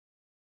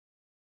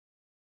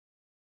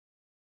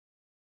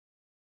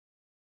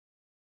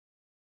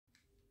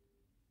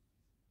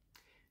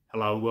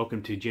Hello and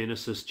welcome to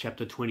Genesis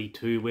chapter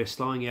 22. We're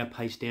slowing our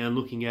pace down,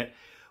 looking at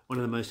one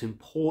of the most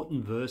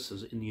important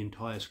verses in the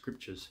entire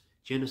scriptures.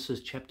 Genesis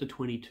chapter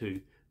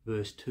 22,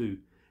 verse 2.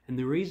 And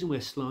the reason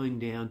we're slowing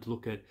down to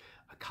look at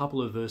a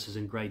couple of verses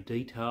in great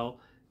detail,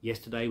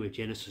 yesterday with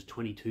Genesis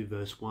 22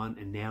 verse 1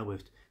 and now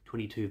with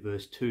 22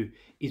 verse 2,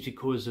 is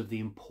because of the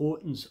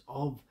importance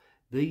of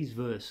these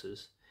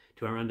verses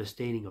to our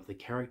understanding of the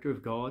character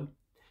of God,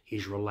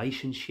 his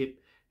relationship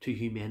to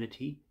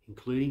humanity,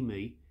 including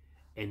me,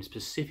 and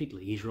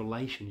specifically his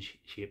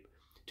relationship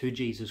to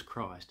Jesus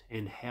Christ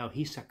and how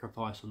his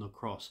sacrifice on the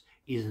cross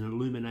is an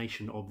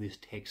illumination of this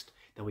text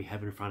that we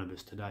have in front of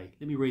us today.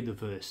 Let me read the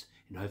verse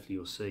and hopefully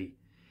you'll see.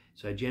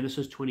 So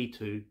Genesis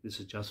 22, this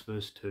is just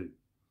verse 2.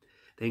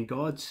 Then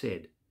God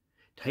said,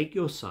 "Take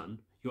your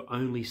son, your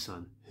only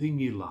son, whom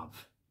you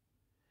love,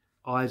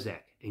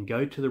 Isaac, and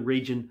go to the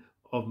region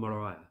of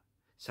Moriah.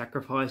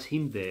 Sacrifice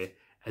him there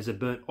as a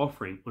burnt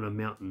offering on a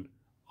mountain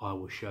I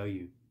will show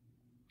you."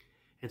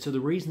 And so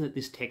the reason that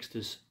this text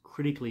is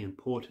critically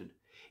important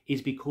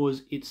is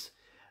because it's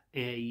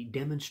a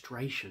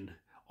demonstration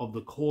of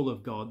the call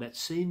of God that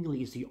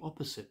seemingly is the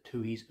opposite to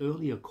his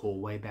earlier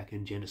call way back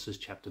in Genesis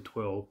chapter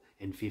 12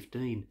 and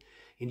 15.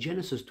 In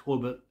Genesis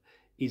 12, it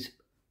is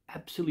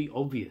absolutely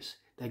obvious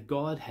that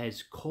God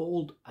has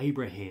called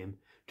Abraham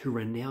to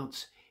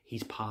renounce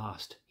his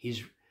past,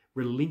 his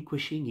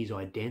relinquishing his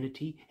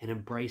identity and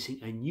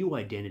embracing a new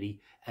identity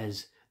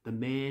as the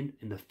man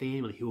and the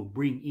family who will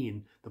bring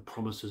in the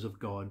promises of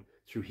God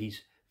through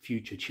his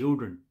future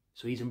children.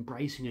 So he's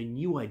embracing a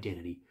new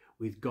identity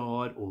with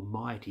God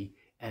Almighty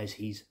as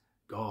his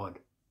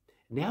God.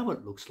 Now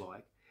it looks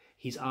like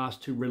he's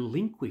asked to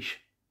relinquish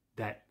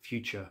that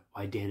future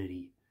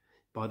identity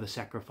by the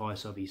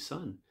sacrifice of his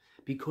son,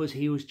 because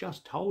he was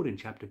just told in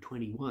chapter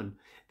 21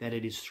 that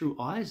it is through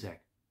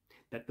Isaac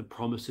that the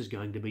promise is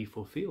going to be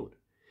fulfilled.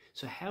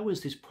 So how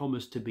is this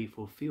promise to be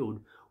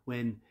fulfilled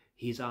when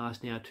he's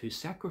asked now to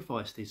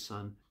sacrifice this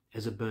son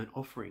as a burnt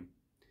offering?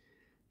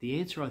 The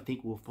answer I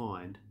think we'll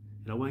find,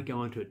 and I won't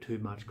go into it too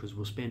much because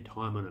we'll spend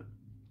time on it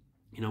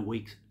in a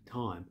week's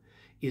time,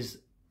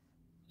 is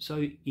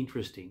so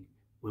interesting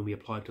when we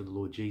apply it to the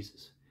Lord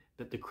Jesus.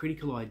 But the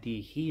critical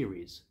idea here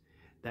is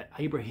that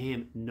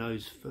Abraham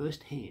knows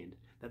firsthand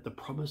that the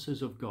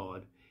promises of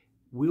God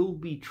will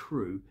be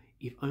true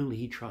if only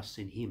he trusts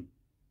in him.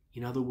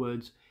 In other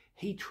words,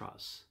 he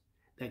trusts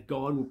that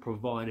God will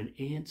provide an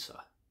answer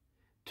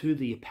to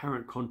the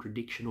apparent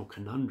contradiction or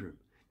conundrum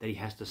that he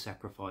has to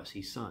sacrifice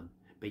his son,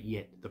 but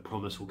yet the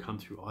promise will come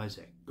through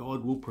Isaac.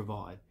 God will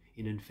provide,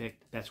 and in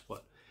fact, that's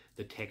what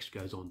the text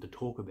goes on to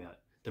talk about,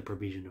 the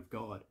provision of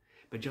God.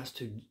 But just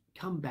to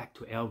come back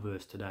to our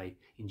verse today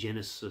in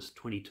Genesis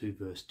 22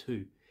 verse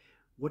 2,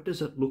 what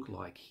does it look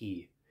like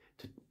here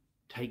to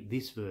take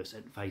this verse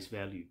at face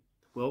value?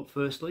 Well,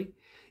 firstly,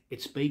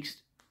 it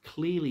speaks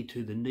clearly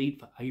to the need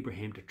for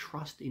Abraham to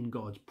trust in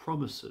God's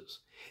promises,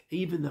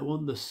 even though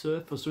on the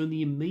surface or in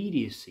the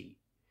immediacy,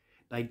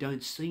 they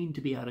don't seem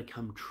to be able to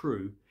come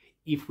true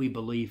if we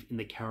believe in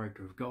the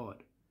character of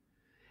God.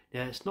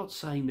 Now, it's not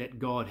saying that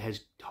God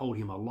has told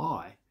him a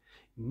lie.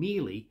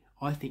 Merely,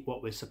 I think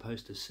what we're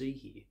supposed to see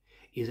here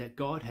is that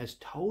God has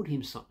told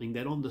him something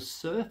that on the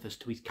surface,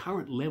 to his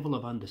current level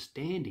of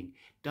understanding,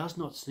 does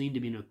not seem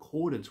to be in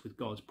accordance with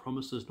God's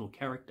promises nor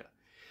character,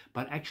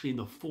 but actually in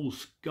the full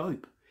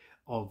scope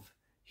of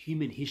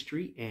human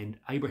history and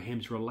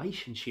Abraham's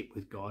relationship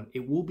with God,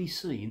 it will be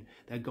seen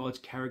that God's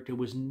character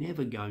was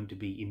never going to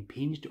be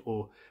impinged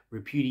or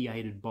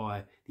repudiated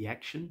by the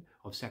action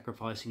of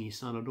sacrificing his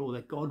son at all,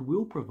 that God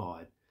will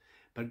provide.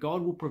 But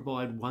God will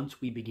provide once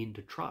we begin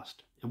to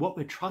trust. And what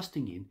we're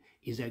trusting in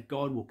is that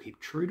God will keep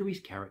true to his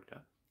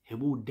character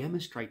and will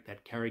demonstrate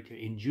that character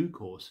in due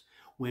course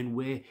when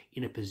we're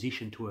in a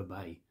position to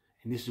obey.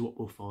 And this is what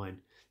we'll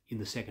find in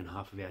the second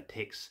half of our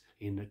text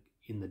in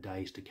the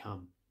days to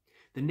come.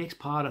 The next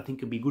part I think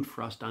would be good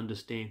for us to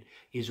understand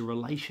is a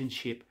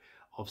relationship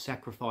of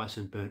sacrifice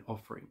and burnt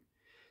offering.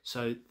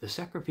 So the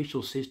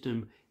sacrificial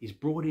system is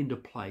brought into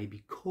play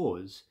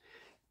because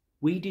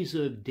we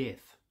deserve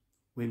death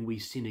when we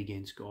sin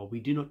against God.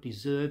 We do not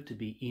deserve to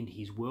be in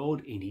his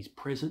world, in his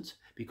presence,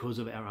 because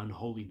of our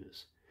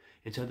unholiness.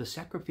 And so the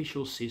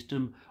sacrificial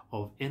system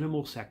of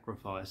animal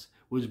sacrifice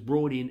was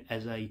brought in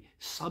as a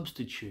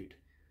substitute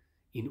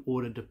in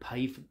order to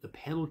pay for the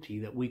penalty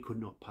that we could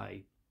not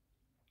pay.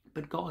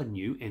 But God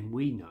knew, and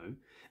we know,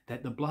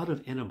 that the blood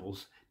of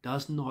animals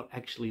does not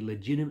actually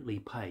legitimately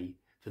pay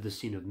for the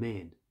sin of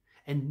man.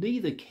 And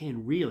neither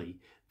can really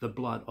the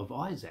blood of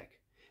Isaac,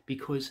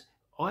 because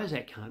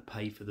Isaac can't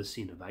pay for the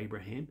sin of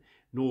Abraham,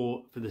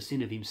 nor for the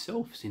sin of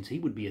himself, since he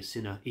would be a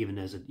sinner even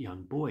as a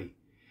young boy.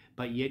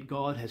 But yet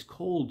God has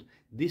called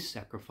this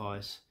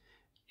sacrifice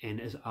and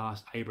has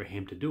asked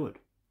Abraham to do it,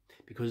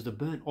 because the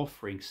burnt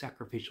offering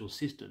sacrificial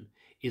system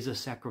is a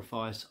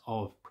sacrifice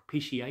of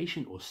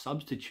propitiation or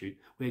substitute,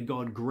 where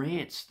God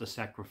grants the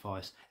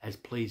sacrifice as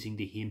pleasing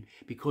to him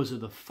because of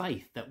the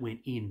faith that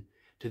went in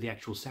to the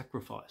actual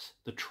sacrifice,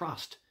 the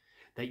trust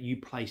that you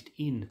placed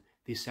in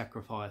this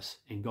sacrifice.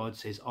 And God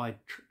says, I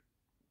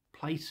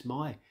place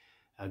my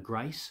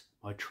grace,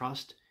 my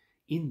trust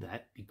in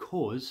that,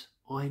 because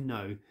I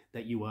know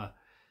that you are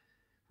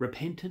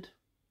repentant,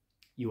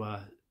 you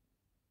are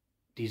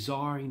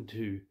desiring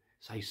to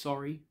say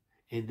sorry,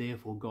 and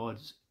therefore God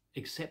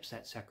accepts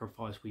that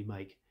sacrifice we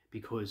make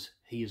because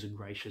he is a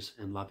gracious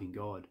and loving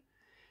God.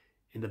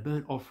 And the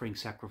burnt offering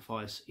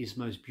sacrifice is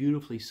most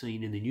beautifully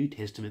seen in the New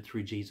Testament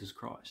through Jesus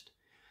Christ.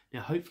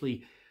 Now,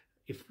 hopefully,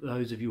 if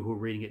those of you who are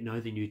reading it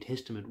know the New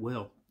Testament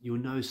well, you'll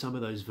know some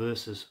of those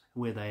verses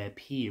where they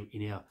appear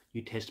in our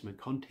New Testament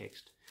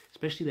context,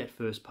 especially that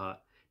first part.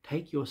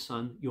 Take your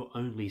son, your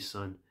only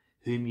son,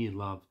 whom you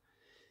love.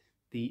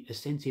 The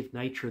assensive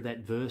nature of that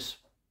verse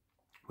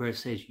where it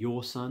says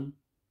your son,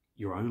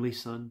 your only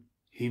son,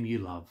 whom you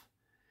love.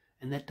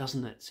 And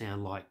doesn't that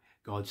sound like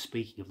God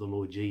speaking of the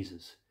Lord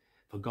Jesus?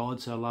 For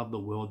God so loved the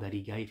world that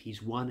he gave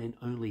his one and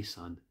only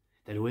son,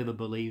 that whoever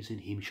believes in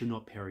him should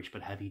not perish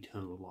but have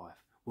eternal life.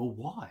 Well,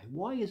 why?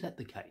 Why is that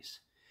the case?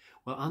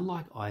 Well,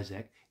 unlike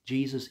Isaac,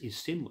 Jesus is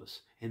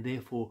sinless, and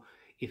therefore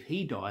if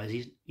he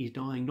dies, he's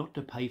dying not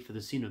to pay for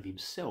the sin of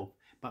himself,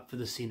 but for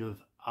the sin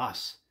of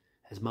us.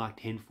 As Mark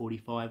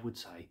 10:45 would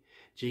say,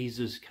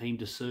 Jesus came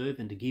to serve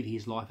and to give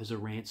his life as a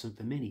ransom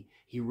for many.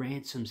 He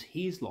ransoms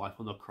his life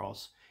on the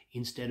cross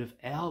instead of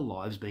our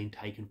lives being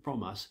taken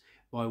from us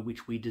by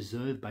which we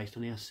deserve based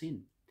on our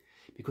sin.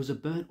 Because a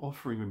burnt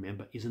offering,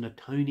 remember, is an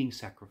atoning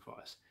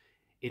sacrifice.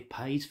 It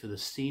pays for the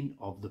sin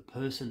of the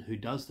person who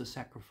does the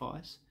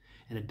sacrifice,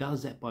 and it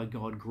does that by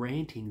God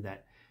granting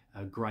that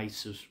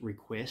gracious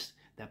request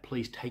that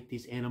please take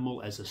this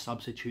animal as a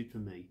substitute for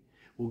me.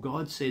 Well,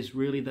 God says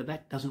really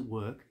that doesn't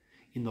work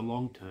in the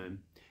long term,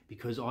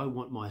 because I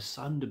want my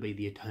son to be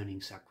the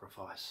atoning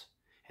sacrifice.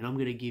 And I'm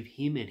going to give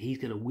him, and he's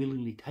going to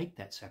willingly take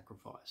that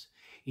sacrifice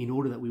in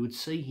order that we would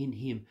see in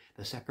him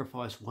the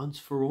sacrifice once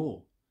for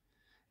all.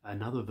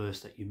 Another verse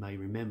that you may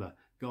remember,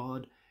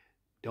 God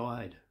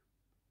died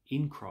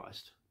in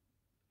Christ.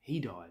 He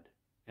died,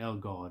 our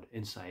God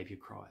and Saviour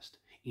Christ,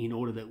 in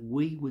order that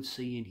we would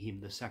see in him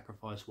the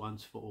sacrifice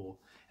once for all.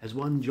 As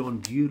 1 John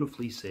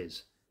beautifully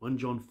says, 1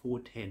 John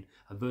 4:10,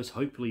 a verse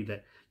hopefully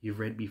that you've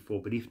read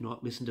before, but if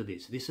not, listen to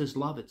this. This is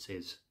love, it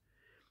says.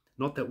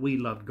 Not that we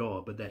loved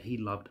God, but that he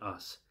loved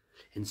us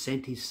and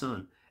sent his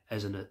son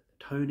as an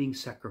atoning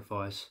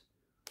sacrifice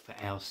for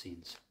our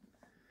sins.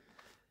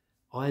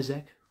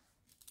 Isaac,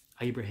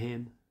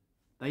 Abraham,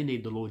 they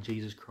need the Lord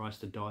Jesus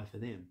Christ to die for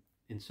them,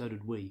 and so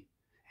did we.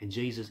 And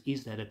Jesus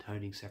is that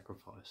atoning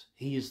sacrifice.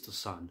 He is the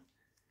Son,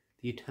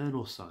 the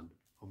eternal Son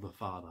of the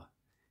Father.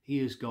 He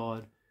is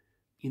God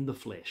in the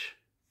flesh,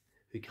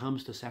 who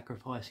comes to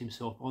sacrifice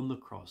himself on the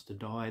cross to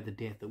die the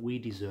death that we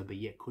deserve but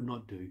yet could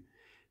not do,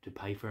 to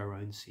pay for our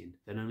own sin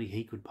that only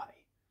he could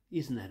pay.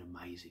 Isn't that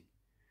amazing?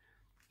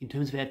 In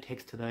terms of our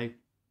text today,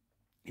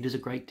 it is a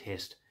great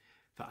test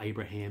for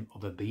Abraham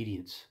of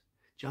obedience,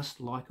 just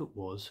like it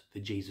was for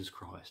Jesus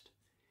Christ.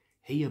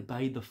 He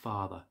obeyed the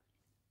Father,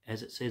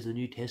 as it says in the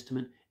New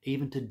Testament,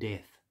 even to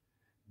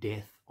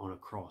death on a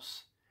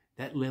cross.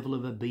 That level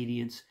of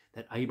obedience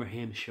that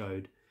Abraham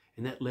showed,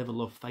 and that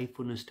level of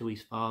faithfulness to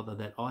his father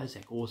that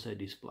Isaac also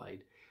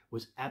displayed,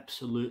 was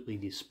absolutely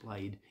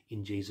displayed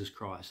in Jesus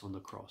Christ on the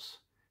cross.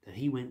 That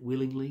he went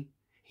willingly,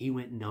 he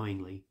went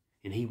knowingly,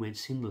 and he went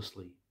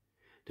sinlessly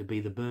to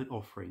be the burnt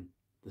offering,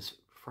 this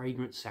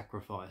fragrant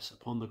sacrifice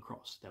upon the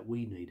cross that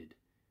we needed,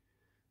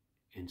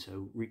 and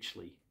so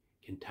richly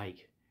can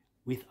take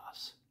with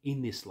us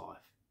in this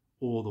life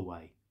all the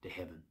way to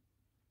heaven.